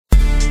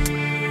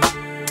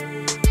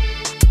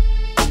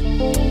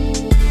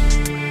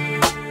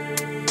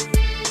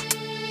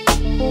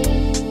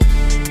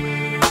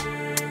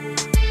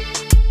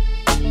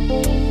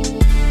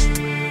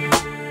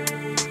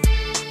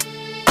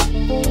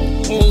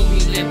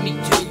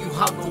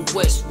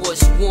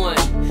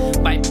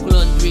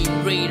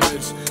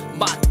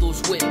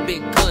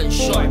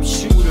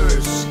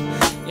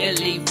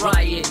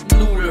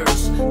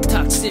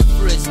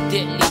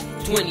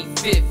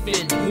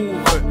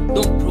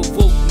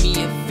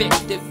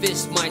effective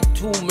is my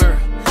tumor.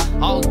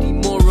 I'll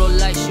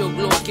demoralize your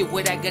bloque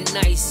with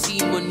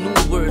agonizing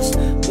maneuvers.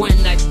 When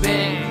I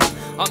bang,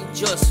 I'm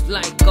just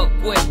like a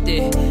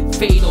cohete,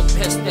 fatal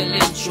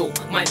pestilential.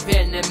 My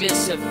venom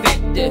is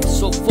effective.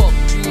 So fuck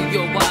you,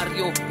 your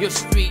barrio, your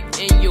street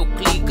and your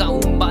clica.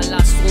 Un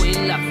balazo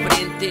en la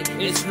frente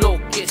es lo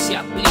que se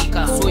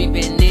aplica. Soy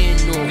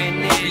veneno,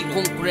 y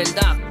con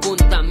crueldad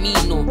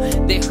contamino,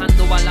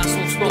 dejando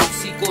balazos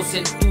tóxicos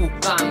en tu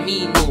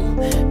camino.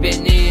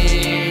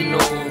 Veneno,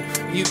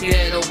 you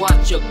better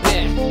watch your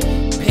back.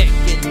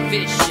 Pecking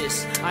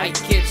vicious, I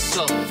gives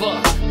a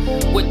fuck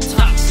with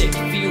toxic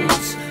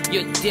fumes.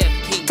 Your death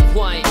king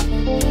quiet.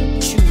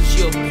 Choose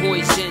your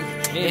poison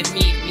and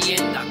meet me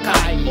in the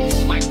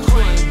calles. My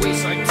crime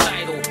waves are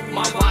tidal,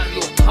 my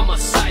barrio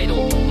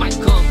homicidal. My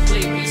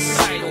gunplay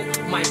recital,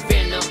 my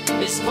venom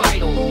is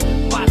vital.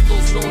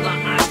 Patos no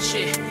da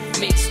H,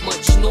 makes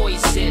much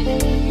noise in.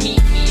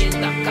 Meet me in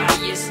the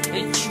calles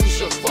and choose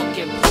your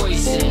fucking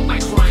poison. My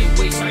crime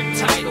waves are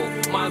tidal,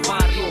 my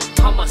barrio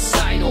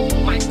homicidal.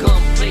 My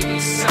gunplay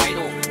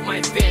recital, my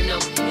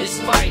venom is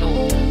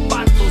vital.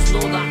 Patos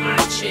no da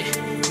H,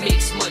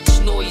 makes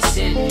much noise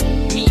in.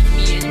 Meet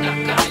me in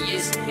the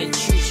calles and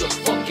choose your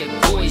fucking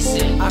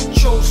poison. I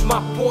chose my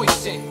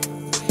poison.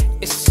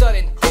 It's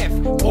sudden death,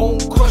 bone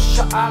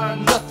crusher out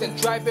of nothing.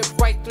 Drive it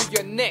right through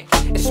your neck.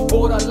 It's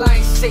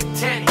borderline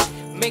satanic,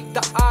 make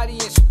the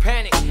audience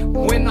panic.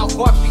 When a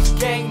Harpies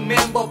gang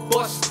member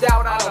bust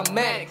out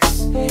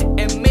automatics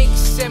and make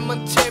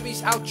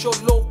cemeteries out your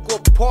local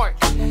park,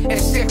 and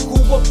say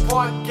who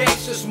apart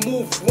gangsters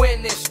move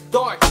when it's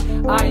dark.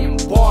 I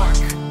embark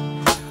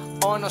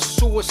on a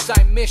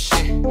suicide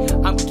mission.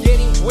 I'm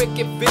getting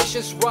wicked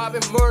visions,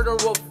 robbing, murder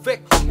of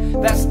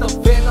victim. That's the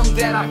venom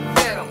that I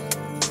fed them.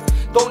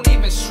 Don't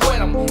even sweat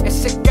them.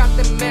 Ese got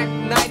the Mac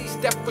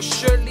 90s that for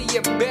surely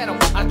embed them.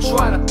 I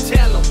try to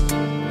tell them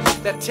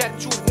that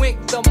tattoo wink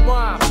the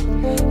mob.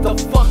 The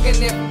fucking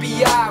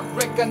FBI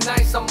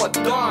recognize I'm a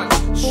don.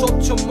 So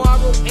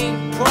tomorrow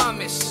ain't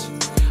promise.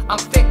 I'm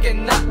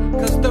thinking not,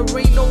 cause there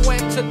ain't no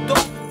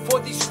antidote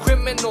for these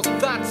criminal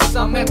thoughts.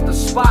 I'm at the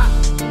spot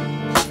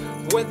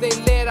where they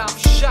let off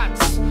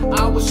shots.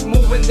 I was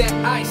moving that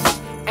ice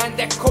and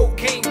that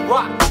cocaine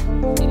rock.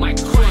 My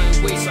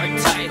crime waves are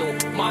tidal,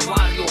 my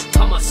barrio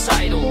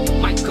homicidal.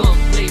 My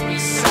gunplay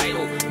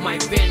recital, my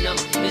venom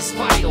is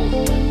vital.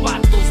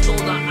 Patos no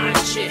da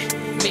H,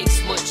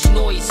 makes much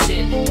noise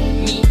in.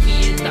 Meet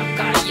me in the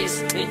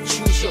calles and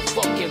choose your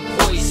fucking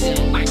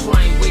poison. My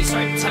crime waves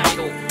are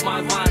tidal,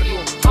 my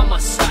barrio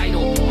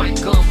homicidal. My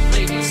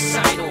gunplay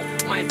recital,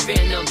 my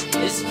venom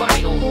is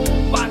vital.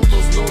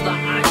 Patos no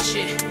da H,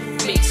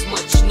 makes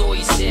much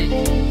noise in.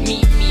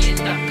 Meet me in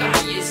the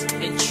calles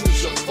and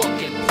choose your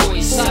fucking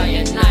poison.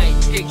 Cyanide,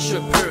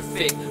 picture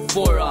perfect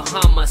for a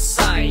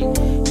homicide.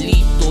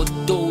 Lethal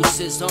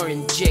doses are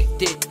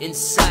injected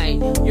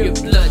inside your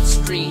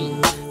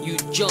bloodstream. You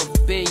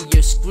jump and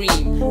you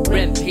scream.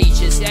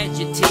 Rampage is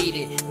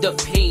agitated, the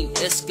pain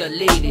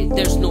escalated.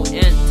 There's no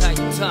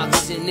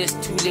antitoxin, it's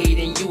too late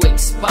and you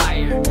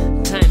expire.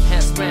 Time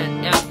has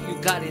ran out, you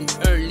got an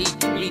early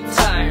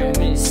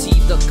retirement. See,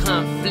 the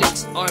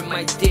conflicts are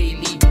my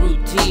daily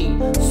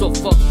routine. So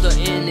fuck the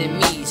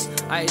enemies,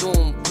 I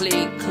don't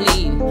play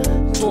clean.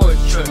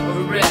 Torture,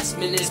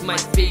 harassment is my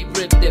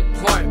favorite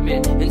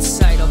department.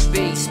 Inside a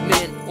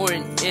basement or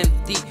an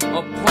empty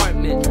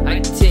apartment, I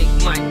take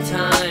my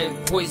time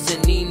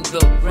poisoning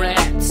the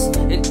rats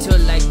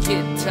until I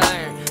get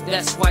tired.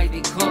 That's why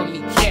they call me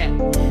cat.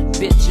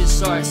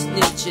 Bitches are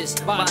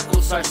snitches,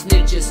 bottles are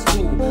snitches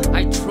too.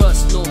 I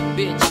trust no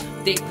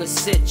bitch, they could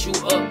set you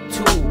up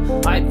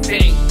too. I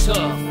bang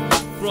tough,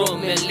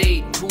 from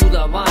LA to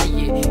the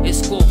Valle.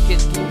 Escoge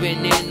tu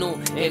veneno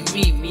and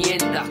meet me in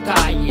the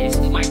calles.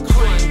 My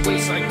crime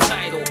waves are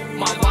tidal,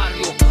 my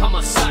barrio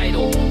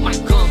homicidal. My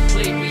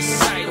gunplay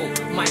recital,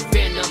 my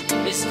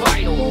venom is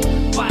vital.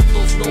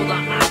 Patos no da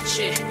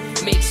H,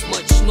 makes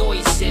much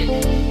noise in.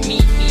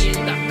 Meet me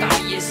in the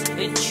calles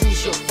and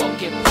choose your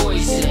fucking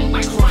poison.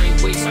 My crime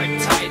waves are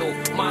tidal,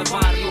 my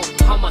barrio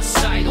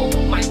homicidal.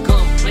 My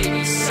gunplay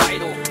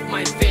recital,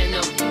 my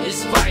venom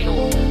is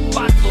vital.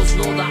 Patos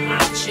no da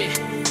H,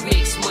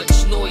 makes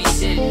much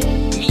noise in.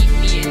 Meet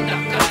me in the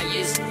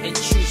calles and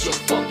choose your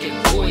fucking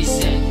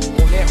poison.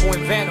 Conejo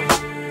and Venom,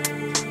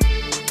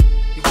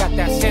 you got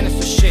that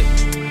sinister shit.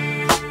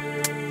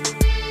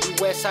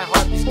 We Westside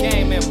Harpies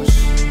gang members,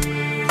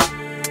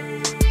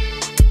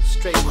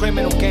 straight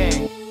criminal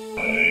gang.